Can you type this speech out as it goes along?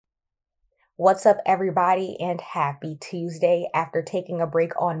What's up, everybody, and happy Tuesday. After taking a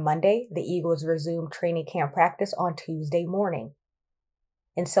break on Monday, the Eagles resumed training camp practice on Tuesday morning.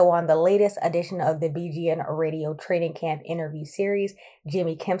 And so on the latest edition of the BGN Radio Training Camp interview series,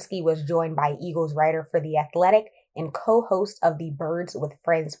 Jimmy Kempski was joined by Eagles writer for The Athletic and co-host of the Birds with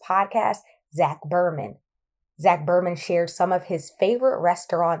Friends podcast, Zach Berman. Zach Berman shared some of his favorite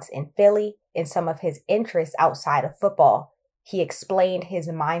restaurants in Philly and some of his interests outside of football. He explained his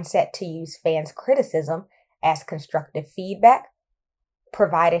mindset to use fans' criticism as constructive feedback,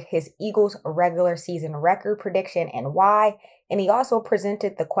 provided his Eagles regular season record prediction and why, and he also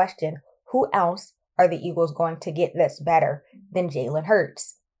presented the question, who else are the Eagles going to get that's better than Jalen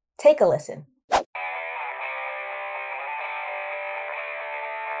Hurts? Take a listen.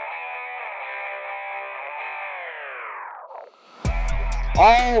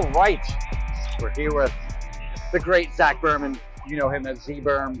 All right, we're here with the great Zach Berman. You know him as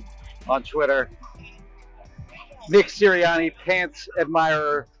Z-Berm on Twitter. Nick Sirianni, pants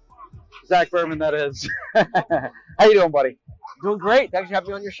admirer. Zach Berman, that is. How you doing, buddy? Doing great. Thanks for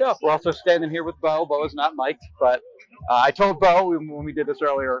having me on your show. We're also standing here with Bo. Bo is not mic'd, but I told Bo when we did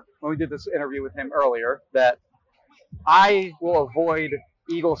this interview with him earlier, that I will avoid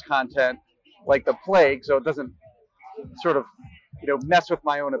Eagles content like the plague, so it doesn't sort of mess with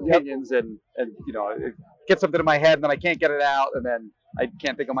my own opinions and get something in my head and then I can't get it out and then I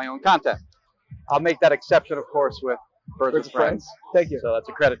can't think of my own content. I'll make that exception, of course, with Birds with Friends. Thank you. So that's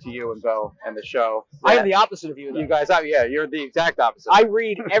a credit to you and Bo and the show. I am the opposite of you, though. You guys, you're the exact opposite. I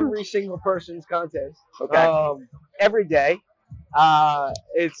read every single person's content. Okay. Every day.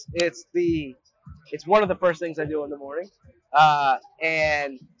 It's one of the first things I do in the morning.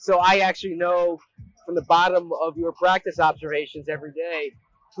 And so I actually know from the bottom of your practice observations every day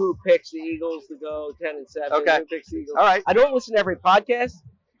who picks the Eagles to go 10-7. Okay. Who picks the Eagles. All right. I don't listen to every podcast,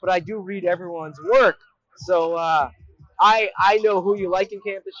 but I do read everyone's work. So I know who you like in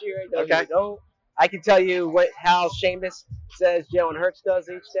camp this year. I know who you don't. I can tell you how Seamus says Jalen Hurts does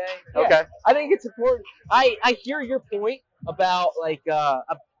each day. Yeah. Okay. I think it's important. I hear your point about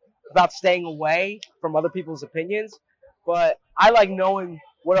about staying away from other people's opinions, but I like knowing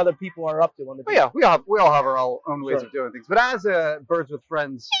what other people are up to on the team. Yeah, we all have our own ways of doing things. But as a Birds with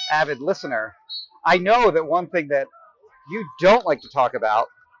Friends avid listener, I know that one thing that you don't like to talk about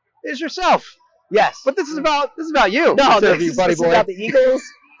is yourself. Yes. But this is about you. No, this is about the Eagles.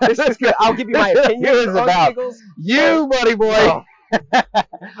 This is good. I'll give you my opinion. This is about the Eagles. You, buddy boy. Oh.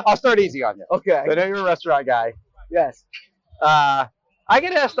 I'll start easy on you. Okay. I know you're a restaurant guy. Yes. I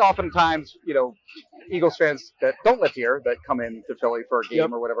get asked oftentimes, Eagles fans that don't live here that come in to Philly for a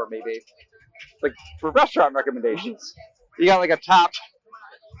game or whatever it may be, like for restaurant recommendations. You got like a top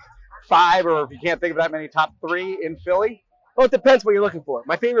 5, or if you can't think of that many, top 3 in Philly? Well, it depends what you're looking for.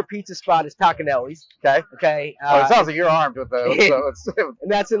 My favorite pizza spot is Taconelli's. Okay. It sounds like you're armed with those. And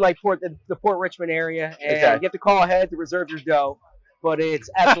that's in the Port Richmond area. And you have to call ahead to reserve your dough, but it's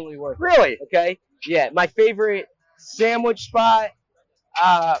absolutely worth it. Really? Okay. Yeah. My favorite sandwich spot,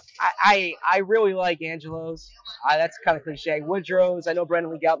 I really like Angelo's. That's kind of cliche. Woodrow's. I know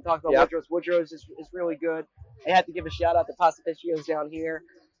Brendan Lee Galton talked about Woodrow's. Woodrow's is really good. I have to give a shout out to Pasta Fischio's down here.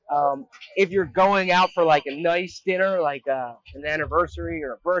 If you're going out for like a nice dinner, like an anniversary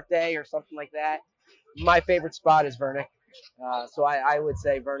or a birthday or something like that, my favorite spot is Vernick. So I would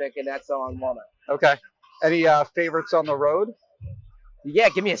say Vernick, and that's on Walnut. Okay. Any favorites on the road? Yeah,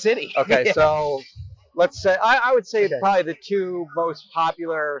 give me a city. Okay, so let's say I would say probably the 2 most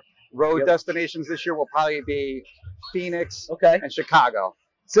popular road destinations this year will probably be Phoenix and Chicago.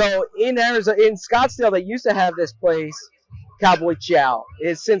 So in Arizona, in Scottsdale, they used to have this place, Cowboy Chow. It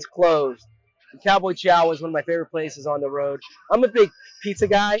has since closed. And Cowboy Chow was one of my favorite places on the road. I'm a big pizza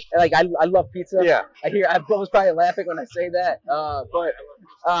guy. Like I love pizza. Yeah. I'm almost probably laughing when I say that. But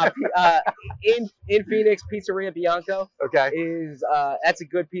in Phoenix, Pizzeria Bianco is that's a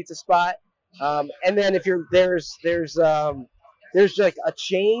good pizza spot. And then if you're there's like a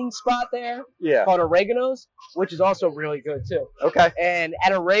chain spot there called Oregano's, which is also really good too. Okay. And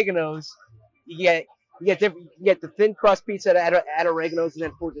at Oregano's, you get the thin crust pizza at Oregano's, and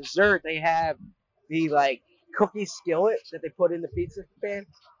then for dessert they have the like cookie skillet that they put in the pizza pan.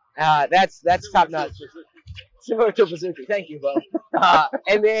 That's top notch. Similar to a bazooki. Thank you, Bo.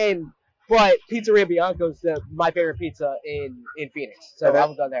 But Pizzeria Bianco's my favorite pizza in Phoenix, so I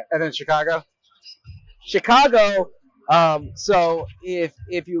will go there. And then Chicago. So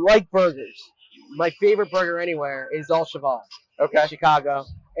if you like burgers, my favorite burger anywhere is Al Cheval. Okay. Chicago,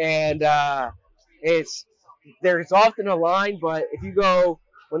 and there's often a line, but if you go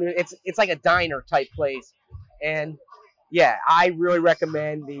when it's like a diner type place, and yeah, I really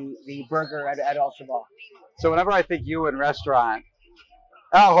recommend the burger at El Shabbat. So whenever I think you in restaurant,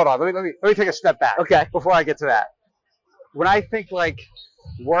 oh, hold on, let me take a step back. Okay. Before I get to that, when I think like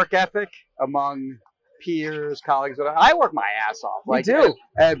work ethic among peers, colleagues, whatever, I work my ass off. You Like, do.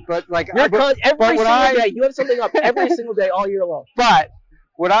 But like You're every single day. You have something up every single day all year long. But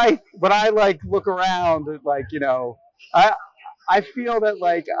when I like look around, like I feel that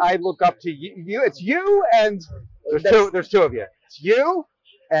like I look up to you. It's you and there's two of you. It's you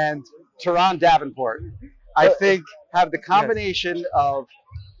and Teron Davenport. I think have the combination of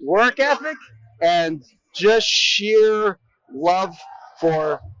work ethic and just sheer love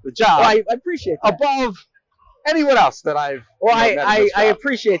for the job. Well, I appreciate that. Above anyone else that I've. Well, met in this I job.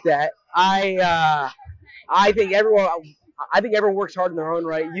 appreciate that. I think everyone works hard in their own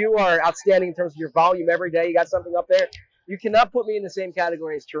right. You are outstanding in terms of your volume every day. You got something up there. You cannot put me in the same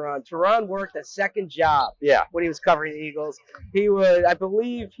category as Teron. Teron worked a second job. Yeah. When he was covering the Eagles, I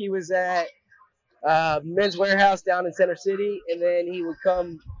believe he was at Men's Warehouse down in Center City, and then he would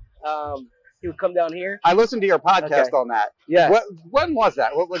come down here. I listened to your podcast on that. Yeah. When was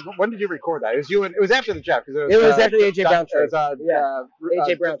that? When did you record that? It was you. It was after the Jeff. It was after the AJ Brown trade.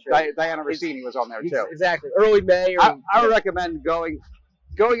 AJ Brown trade. Diana Rossini was on there too. Exactly. Early May. I would recommend going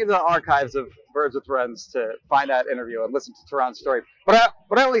into the archives of Birds with Friends to find that interview and listen to Teron's story. But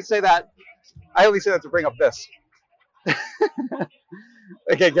I only say that. To bring up this.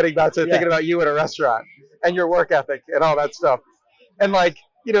 Okay, getting back to thinking about you at a restaurant and your work ethic and all that stuff. And like,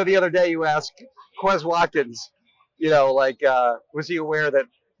 the other day you asked Quez Watkins, was he aware that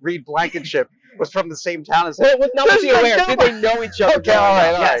Reed Blankenship was from the same town as him? Now was he aware? Did they know each other? Okay, all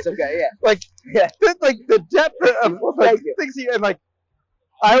right. Yes, okay, yeah. Like the depth of things and like,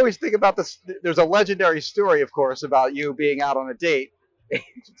 I always think about this. There's a legendary story, of course, about you being out on a date.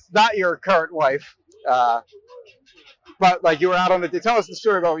 It's not your current wife, but like you were out on a date. Tell us the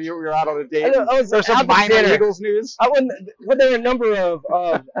story about you were out on a date. There's some minor Eagles news. When there were a number of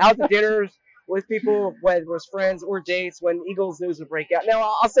out to dinners with people, whether it was friends or dates, when Eagles news would break out. Now,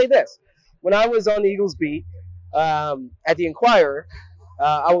 I'll say this: when I was on the Eagles beat at the Inquirer,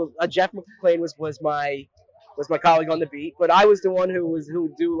 Jeff McClain was my colleague on the beat, but I was the one who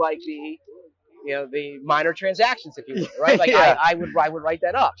would do like the minor transactions, if you will, right? Like I would write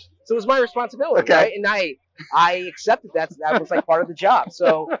that up. So it was my responsibility, right? And I accepted that was like part of the job.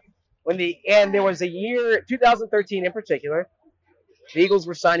 So there was a year, 2013 in particular, the Eagles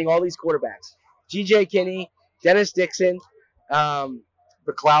were signing all these quarterbacks: G.J. Kinney, Dennis Dixon,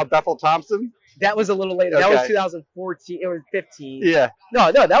 McLeod Bethel Thompson. That was a little later. Okay. That was 2014. It was 15. Yeah.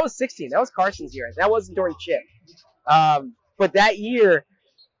 No, that was 16. That was Carson's year. That wasn't during Chip. But that year,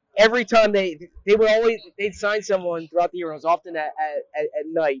 every time they'd sign someone throughout the year. It was often at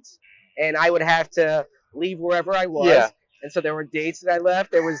nights, and I would have to leave wherever I was. Yeah. And so there were dates that I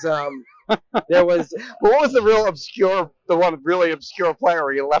left. There was What was the one really obscure player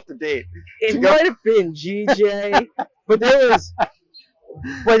where you left the date? It might have been GJ, but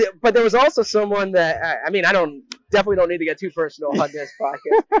there was also someone that I definitely don't need to get too personal on this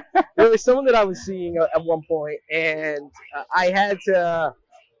podcast. There was someone that I was seeing at one point, and I had to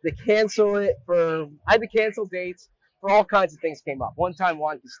cancel it I had to cancel dates for all kinds of things came up. One time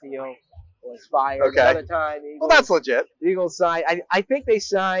Juan Castillo was fired. Okay. Another time Well, that's legit. The Eagles signed. I think they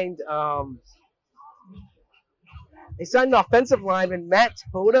signed. They signed an offensive lineman, Matt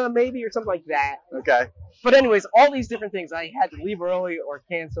Toda, maybe, or something like that. Okay. But anyways, all these different things. I had to leave early or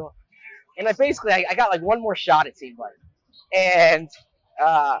cancel. And I got like one more shot, it seemed like. And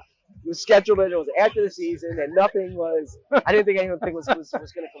it was scheduled, it was after the season, and nothing was, I didn't think anything was going to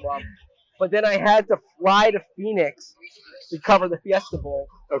come up. But then I had to fly to Phoenix to cover the Fiesta Bowl.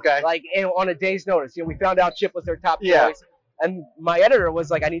 Okay. Like, on a day's notice. We found out Chip was their top choice. And my editor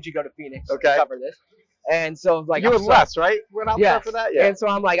was like, I need you to go to Phoenix to cover this. And so, like, you and Les, right? Went out there for that? Yeah. And so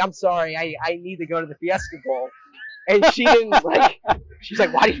I'm like, I'm sorry, I need to go to the Fiesta Bowl. And she didn't, she's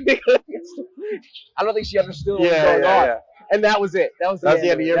like, why do you go to the Fiesta Bowl? I don't think she understood what was going on. Yeah. And that was it. That was the end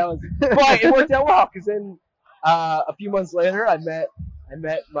of it. But it worked out well, because then a few months later, I met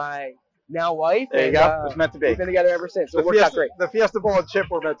my now wife. There you go. It was meant to be. We've been together ever since. So it worked out great. The Fiesta Bowl and Chip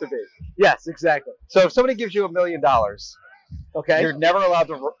were meant to be. Yes, exactly. So if somebody gives you $1 million, okay, you're never allowed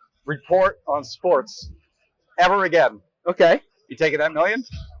to report on sports ever again. Okay. You taking that $1 million?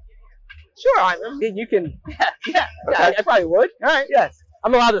 Sure. I mean, you can. Yeah. Okay. I probably would. All right. Yes.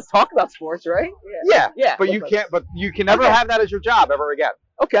 I'm allowed to talk about sports, right? Yeah. But you can't. But you can never have that as your job ever again.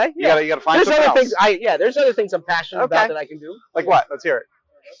 Okay. You gotta find something else. There's other things I'm passionate about that I can do. Like what? Let's hear it.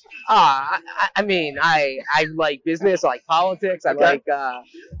 I like business, I like politics, I like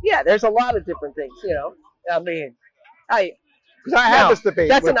there's a lot of different things, I mean, Because I had this debate.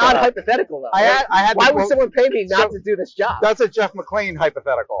 That's an odd hypothetical, though. I had. Why would someone pay me not to do this job? That's a Jeff McClain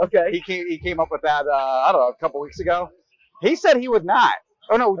hypothetical. Okay. He came up with that. I don't know, a couple weeks ago. He said he would not.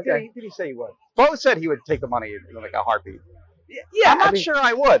 Oh no, Okay. did he say he would? Bo said he would take the money in like a heartbeat. Yeah, I'm not sure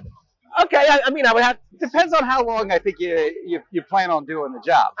I would. Okay, I mean, I would have. Depends on how long I think you plan on doing the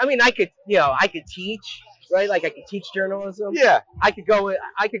job. I mean, I could teach, right? Like I could teach journalism. Yeah. I could go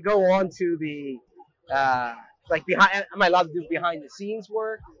on to the, like behind. Am I allowed to do behind the scenes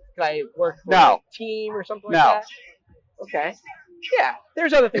work? Could I work for a team or something like that? Okay. Yeah,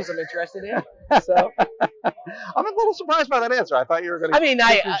 there's other things I'm interested in. So I'm a little surprised by that answer. I thought you were going to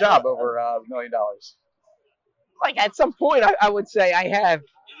take your job over $1 million. Like at some point, I would say I have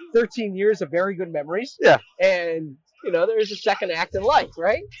 13 years of very good memories. Yeah. And there's a second act in life,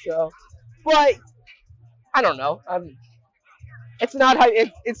 right? So, but I don't know. It's not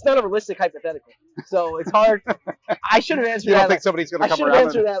a realistic hypothetical. So it's hard. I should have answered that. You don't think somebody's going to come around? I should have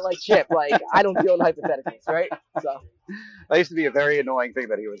answered that like Chip. Like I don't deal in hypotheticals, right? So that used to be a very annoying thing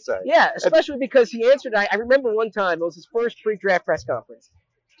that he would say. Yeah, especially because he answered. I remember one time it was his first pre-draft press conference,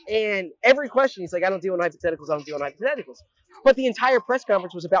 and every question he's like, "I don't deal in hypotheticals. I don't deal in hypotheticals." But the entire press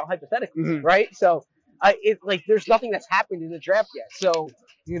conference was about hypotheticals, right? So there's nothing that's happened in the draft yet. So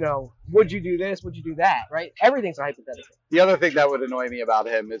would you do this? Would you do that? Right? Everything's a hypothetical. The other thing that would annoy me about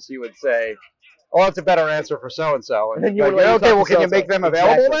him is he would say, "Oh, it's a better answer for so and so," and then okay, well, can you make them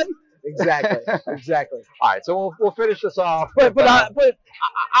available then? Exactly. All right, so we'll finish this off. But I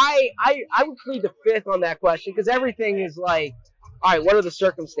would plead the fifth on that question because everything is like, all right, what are the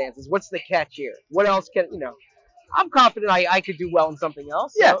circumstances? What's the catch here? What else can I'm confident I could do well in something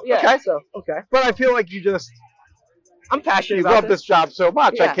else. So, Okay. Okay. But I feel like I'm passionate. You love this job so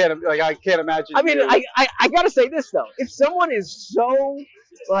much. Yeah. I can't imagine. I mean, I gotta say this though. If someone is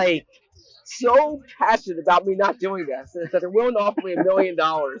so passionate about me not doing this that they're willing to offer me $1 million,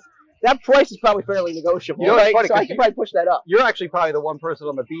 that price is probably fairly negotiable. Right? So I can probably push that up. You're actually probably the one person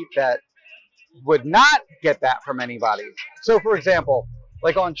on the beat that would not get that from anybody. So, for example,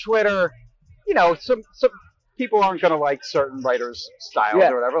 like on Twitter, some people aren't going to like certain writers' styles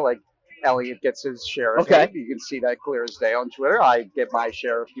or whatever. Like Elliot gets his share of hate. You can see that clear as day on Twitter. I get my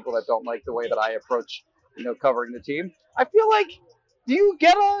share of people that don't like the way that I approach, covering the team. I feel like, do you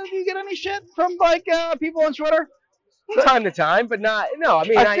get any shit from people on Twitter? From time to time, but not. No, I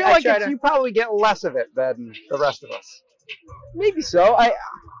mean, I feel like you probably get less of it than the rest of us. Maybe so.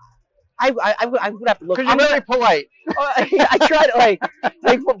 I would have to look. Because you're very polite. I try to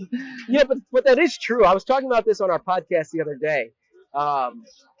but that is true. I was talking about this on our podcast the other day.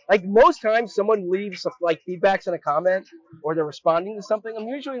 Most times someone leaves feedbacks in a comment or they're responding to something, I'm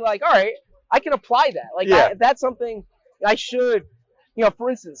usually like, all right, I can apply that. That's something I should. For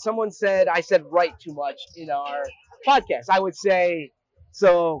instance, someone said I said right too much in our podcast. I would say,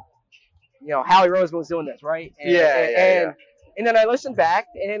 so, Howie Roseman was doing this, right? And then I listened back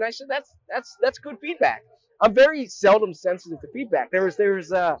and I said, that's good feedback. I'm very seldom sensitive to feedback. There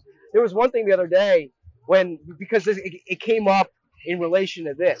was one thing the other day because it came up in relation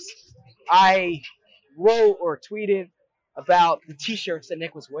to this. I wrote or tweeted about the T-shirts that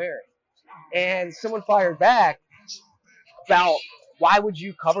Nick was wearing, and someone fired back about why would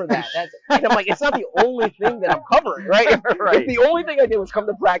you cover that? And I'm like, it's not the only thing that I'm covering, right? If the only thing I did was come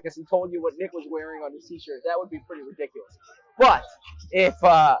to practice and told you what Nick was wearing on his T-shirt, that would be pretty ridiculous. But if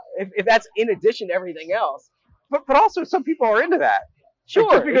that's in addition to everything else, but also some people are into that.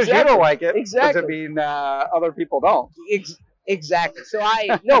 Sure, just because you don't like it, exactly. doesn't mean other people don't. Exactly. So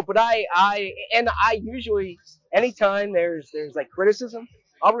I usually anytime there's criticism,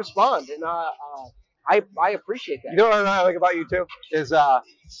 I'll respond, and I appreciate that. You know what I like about you too is I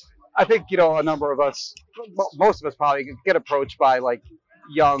think a number of us, most of us probably get approached by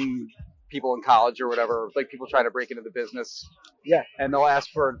young people in college or whatever, people trying to break into the business. Yeah. And they'll ask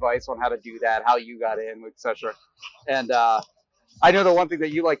for advice on how to do that, how you got in, etc. And I know the one thing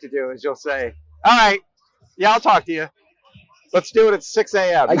that you like to do is you'll say, "All right, yeah, I'll talk to you. Let's do it at 6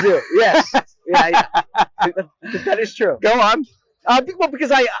 a.m." I do. Yes. Yeah. That is true. Go on. Well,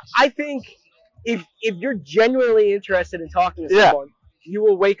 because I think if you're genuinely interested in talking to someone, you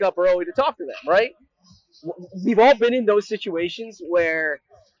will wake up early to talk to them, right? We've all been in those situations where,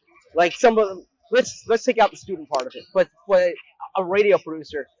 let's take out the student part of it, but a radio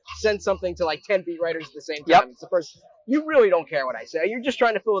producer sends something to 10 beat writers at the same time. Yep. It's the first. You really don't care what I say. You're just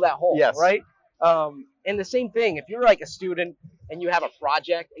trying to fill that hole, right? And the same thing, if you're a student and you have a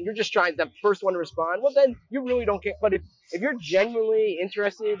project and you're just trying the first one to respond, well, then you really don't care. But if you're genuinely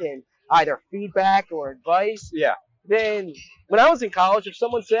interested in either feedback or advice, then when I was in college, if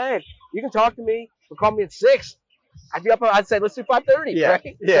someone said, you can talk to me or call me at 6, I'd be up. I'd say let's do 5:30. Yeah.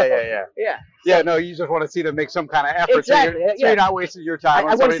 Right? Yeah. Yeah, no, you just want to see them make some kind of effort, Exactly. so you're not wasting your time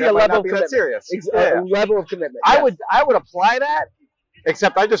on somebody that might not be that serious. A level of commitment. I would apply that,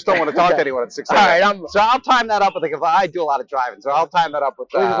 except I just don't want to talk to anyone at 6 a.m. All right, so I'll time that up with like if I do a lot of driving, so I'll time that up with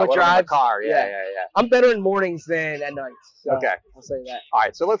when I'm in the car. Yeah. I'm better in mornings than at nights. So Okay, I'll say that. All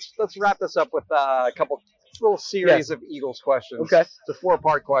right, so let's wrap this up with a couple little series of Eagles questions. Okay, it's a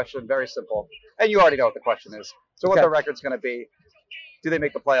 4-part question, very simple, and you already know what the question is. So what the record's going to be? Do they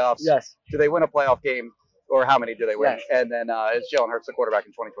make the playoffs? Yes. Do they win a playoff game, or how many do they win? Yes. And then is Jalen Hurts the quarterback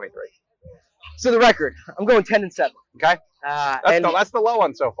in 2023? So the record, I'm going 10-7. Okay. That's the low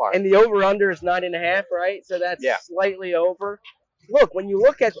one so far. And the over/under is 9.5, right? So that's slightly over. Look, when you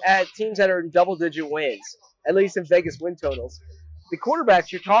look at teams that are in double-digit wins, at least in Vegas win totals, the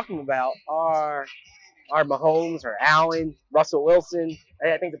quarterbacks you're talking about are Mahomes or Allen, Russell Wilson.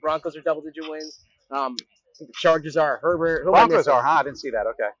 I think the Broncos are double-digit wins. I think the Chargers are Herbert. Broncos are, huh? I didn't see that.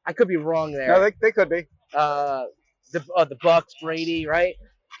 Okay. I could be wrong there. No, they could be. The Bucks, Brady, right?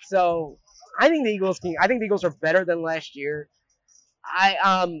 So I think the Eagles are better than last year.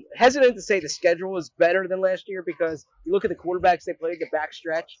 I'm hesitant to say the schedule is better than last year because you look at the quarterbacks they played the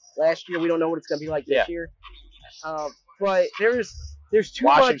backstretch last year. We don't know what it's going to be like this year. But there's too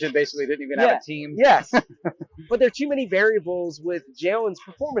much. Washington basically didn't even have a team. Yes. But there are too many variables with Jalen's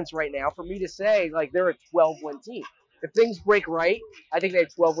performance right now for me to say like they're a 12-win team. If things break right, I think they have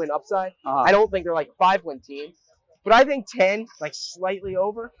 12-win upside. I don't think they're like a 5-win team. But I think 10, like slightly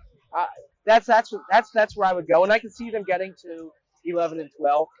over. That's where I would go, and I can see them getting to 11 and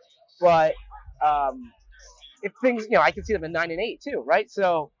 12. But if things, I can see them at 9 and 8 too, right?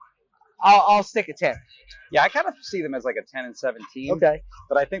 So I'll stick at 10. Yeah, I kind of see them as like a 10 and 7 team. Okay.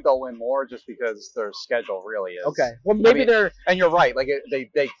 But I think they'll win more just because their schedule really is. Okay. Well, maybe they're. And you're right. Like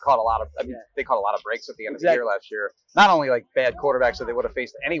they caught a lot of. They caught a lot of breaks at the end of the year last year. Not only like bad quarterbacks that they would have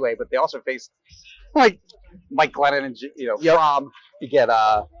faced anyway, but they also faced like Mike Glennon and Fromm. You get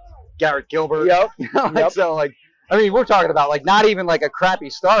Garrett Gilbert. So like, I mean, we're talking about like not even like a crappy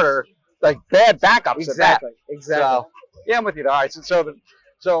starter, like bad backups. Exactly. So, yeah, I'm with you. All right.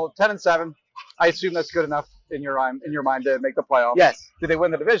 So 10 and 7. I assume that's good enough in your mind to make the playoffs. Yes. Did they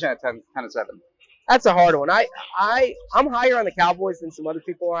win the division at 10 and 7? That's a hard one. I'm higher on the Cowboys than some other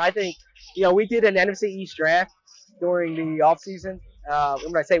people are. I think, we did an NFC East draft during the offseason.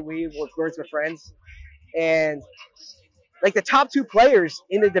 When I say we, we're words with friends. And, like, the top 2 players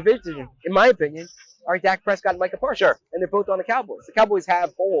in the division, in my opinion, are Dak Prescott and Micah Parsons. Sure. And they're both on the Cowboys. The Cowboys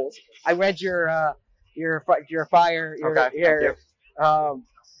have holes. I read your fire. Okay.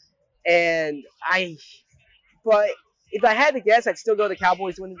 But if I had to guess, I'd still go the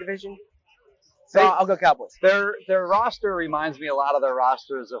Cowboys to win the division. So I'll go Cowboys. Their roster reminds me a lot of their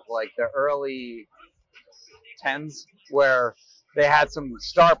rosters of like the early 10s where they had some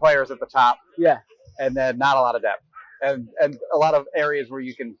star players at the top. Yeah. And then not a lot of depth. And a lot of areas where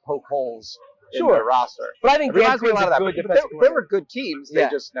you can poke holes in their roster. But I think it reminds me a lot of that. But they were good teams. They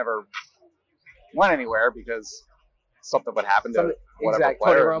just never went anywhere because something would happen to whatever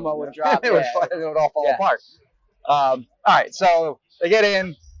player. Tony Romo would drop. It would all fall apart. All right, so they get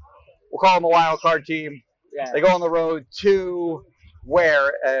in. We'll call them a wild card team. Yeah. They go on the road to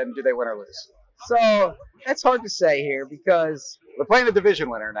where, and do they win or lose? So that's hard to say here because they're playing the division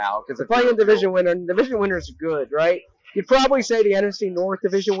winner now. Because they're playing a division winner, and division winners are good, right? You'd probably say the NFC North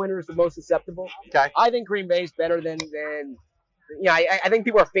division winner is the most susceptible. Okay. I think Green Bay is better than I think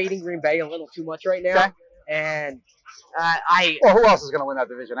people are fading Green Bay a little too much right now. Okay. And well, who else is going to win that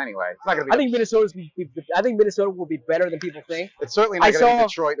division anyway? It's not going to be. I think Minnesota will be better than people think. It's certainly not going to be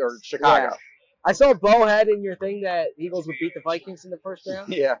Detroit or Chicago. Yeah. I saw Bo had in your thing that the Eagles would beat the Vikings in the first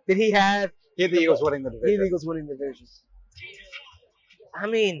round. Yeah. Did he have? He had the Eagles winning the division. He had the Eagles winning the division. I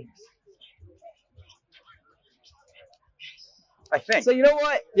mean, I think. So you know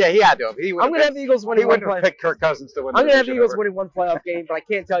what? Yeah, he had to have. I'm going to have the Eagles winning one playoff. He wouldn't have picked Kirk Cousins to win the I'm division. going to have the Eagles winning one playoff game, but I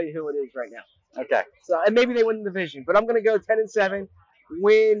can't tell you who it is right now. Okay. So and maybe they win the division, but I'm going to go 10 and 7,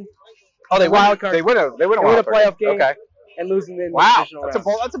 win. Oh, they wild card. They win a playoff game. Okay. And losing in wow, the divisional round.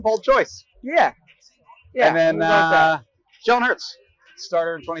 That's a bold choice. Yeah. And then Jalen Hurts,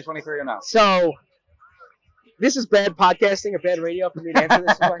 starter in 2023 or not? So this is bad podcasting or bad radio for me to answer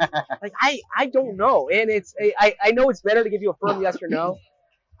this. Like I don't know, and I know it's better to give you a firm yes or no.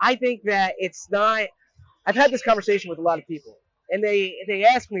 I think that it's not. I've had this conversation with a lot of people, and they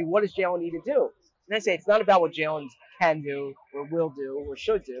ask me, what does Jalen need to do? And I say it's not about what Jalen can do or will do or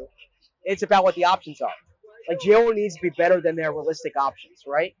should do. It's about what the options are. Like Jalen needs to be better than their realistic options,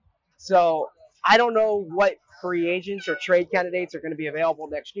 right? So I don't know what free agents or trade candidates are going to be available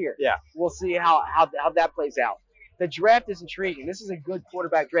next year. Yeah. We'll see how that plays out. the draft is intriguing. This is a good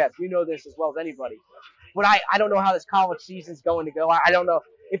quarterback draft. You know this as well as anybody. But I don't know how this college season's going to go. I don't know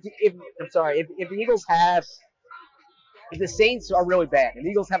if the Eagles have if the Saints are really bad and the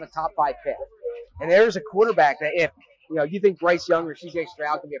Eagles have a top 5 pick, and there's a quarterback that if you think Bryce Young or C.J.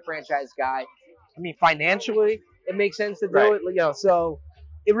 Stroud can be a franchise guy, I mean financially it makes sense to do it. So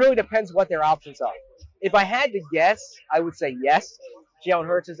it really depends what their options are. If I had to guess, I would say yes, Jalen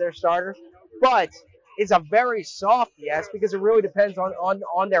Hurts is their starter, but it's a very soft yes because it really depends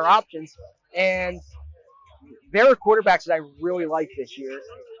on their options. And there are quarterbacks that I really like this year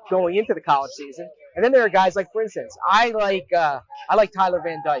going into the college season. And then there are guys like, for instance, I like Tyler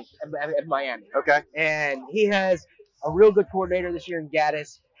Van Dyke at Miami. Okay. And he has a real good coordinator this year in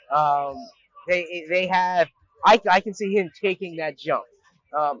Gaddis. They have I can see him taking that jump.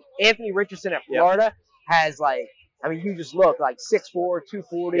 Anthony Richardson at Florida has you just look like 6'4",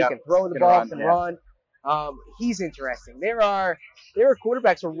 240, can throw the ball, can run. He's interesting. There are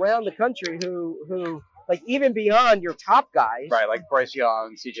quarterbacks around the country who even beyond your top guys. Right, like Bryce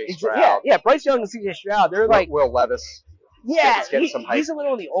Young, C.J. Stroud. Yeah, Bryce Young and C.J. Stroud. They're like Will Levis. Yeah, some hype. He's a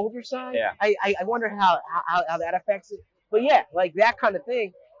little on the older side. Yeah. I wonder how that affects it. But yeah, like that kind of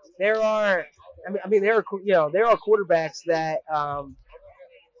thing. There are quarterbacks that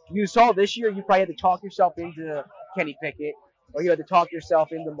you saw this year. You probably had to talk yourself into Kenny Pickett, or you had to talk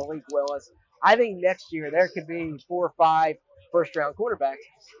yourself into Malik Willis. I think next year there could be 4 or 5 first-round quarterbacks.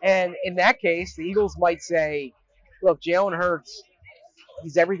 And in that case, the Eagles might say, look, Jalen Hurts,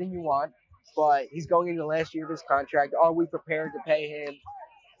 he's everything you want, but he's going into the last year of his contract. Are we prepared to pay him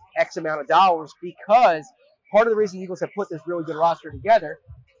X amount of dollars? Because part of the reason the Eagles have put this really good roster together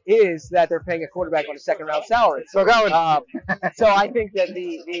is that they're paying a quarterback on a second-round salary. So I think that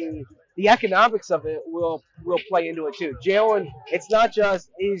the economics of it will play into it too. Jalen, it's not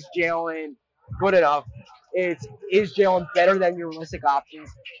just is Jalen good enough. Is Jalen better than your realistic options,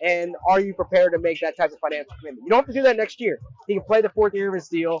 and are you prepared to make that type of financial commitment? You don't have to do that next year. He can play the 4th year of his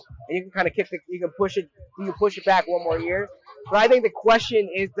deal, and you can kind of you can push it back one more year. But I think the question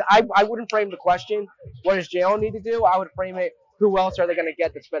is, I wouldn't frame the question, what does Jalen need to do? I would frame it, who else are they going to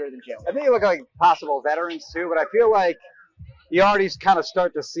get that's better than Jalen? I think you look like possible veterans too, but I feel like you already kind of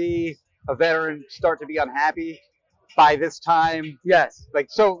start to see a veteran start to be unhappy by this time. Yes.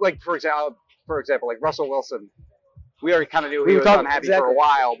 For example, like Russell Wilson, we already kind of knew he was unhappy for a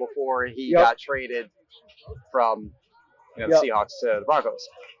while before he got traded from the Seahawks to the Broncos.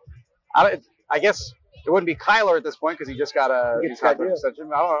 I guess it wouldn't be Kyler at this point because he just got a contract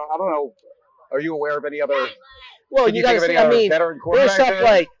extension. I don't know. Are you aware of any other? Well, you got to see. Veteran there's stuff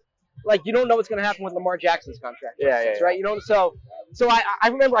like you don't know what's going to happen with Lamar Jackson's contract. Right. You know. So I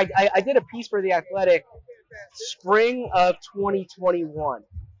remember I did a piece for The Athletic spring of 2021.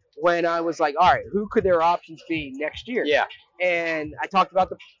 When I was like, all right, who could their options be next year? Yeah. And I talked about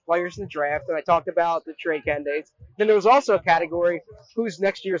the players in the draft, and I talked about the trade candidates. Then there was also a category, who's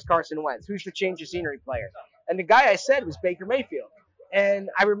next year's Carson Wentz? Who's the change of scenery player? And the guy I said was Baker Mayfield. And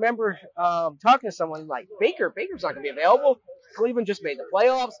I remember talking to someone like, Baker's not going to be available. Cleveland just made the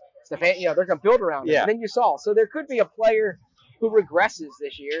playoffs. They're going to build around him. And then you saw. So there could be a player who regresses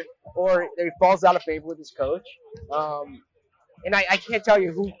this year, or he falls out of favor with his coach. And I can't tell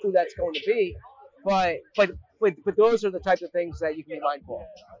you who that's going to be, but those are the types of things that you can be mindful of.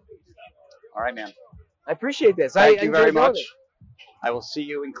 All right, man. I appreciate this. Thank you very much. I will see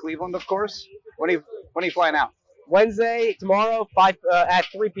you in Cleveland, of course. When are you flying out? Wednesday, tomorrow, at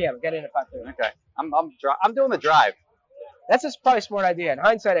 3 p.m. Get in at 5:30. Okay. I'm doing the drive. That's probably a smart idea. In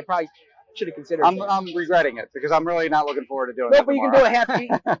hindsight, I probably should have considered. I'm regretting it because I'm really not looking forward to doing it. No, but you can do a half.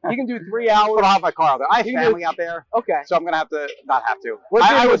 You can do 3 hours. But I'll have my car out there. I have family out there. Okay. So I'm gonna have to not have to.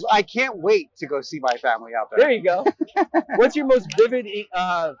 I can't wait to go see my family out there. There you go. What's your most vivid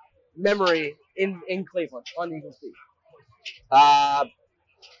memory in Cleveland on the Eagles team?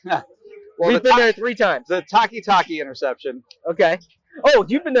 Well, we've been there 3 times. The Taki interception. Okay. Oh,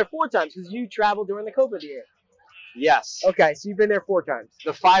 you've been there 4 times because you traveled during the COVID year. Yes. Okay, so you've been there 4 times.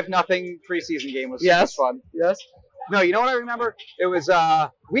 The 5-0 preseason game was fun. Yes. No, you know what I remember? It was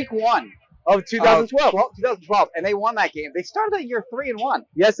week 1 of 2012. 2012, and they won that game. They started that year 3-1.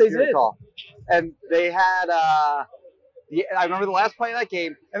 Yes, they did. Recall. And they had I remember the last play of that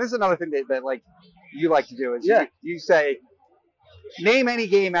game. And this is another thing that like you like to do is you say, name any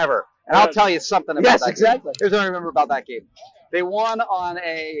game ever, and I'll tell you something about that. Yes, exactly. Here's what I remember about that game. They won on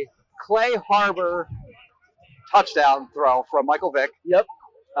a Clay Harbor touchdown throw from Michael Vick. Yep.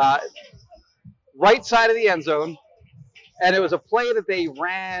 Right side of the end zone. And it was a play that they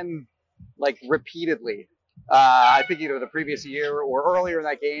ran like repeatedly. I think either the previous year or earlier in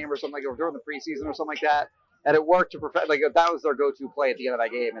that game or something like, or during the preseason or something like that. and it worked to perfect. Like that was their go-to play at the end of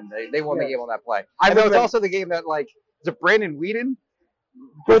that game, and they won the game on that play. I know it's remember- also the game that like is it Brandon Whedon,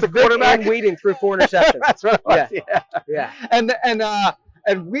 Both the Vic quarterback? and Whedon threw 4 interceptions. That's what it was. Yeah. Yeah.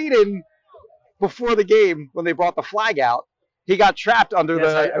 And Whedon, before the game when they brought the flag out, he got trapped under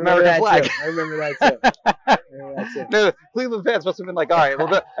Yes, I the remember American that flag. too. I remember that too. No, Cleveland fans must have been like, all right,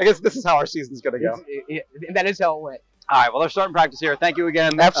 well, I guess this is how our season's going to go. That is how it went. All right, well, they're starting practice here. Thank you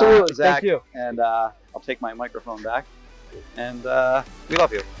again, Absolutely. Zach. Thank you. And I'll take my microphone back. And we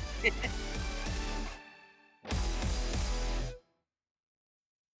love you.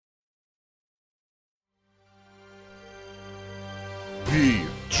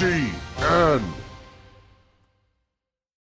 BGN.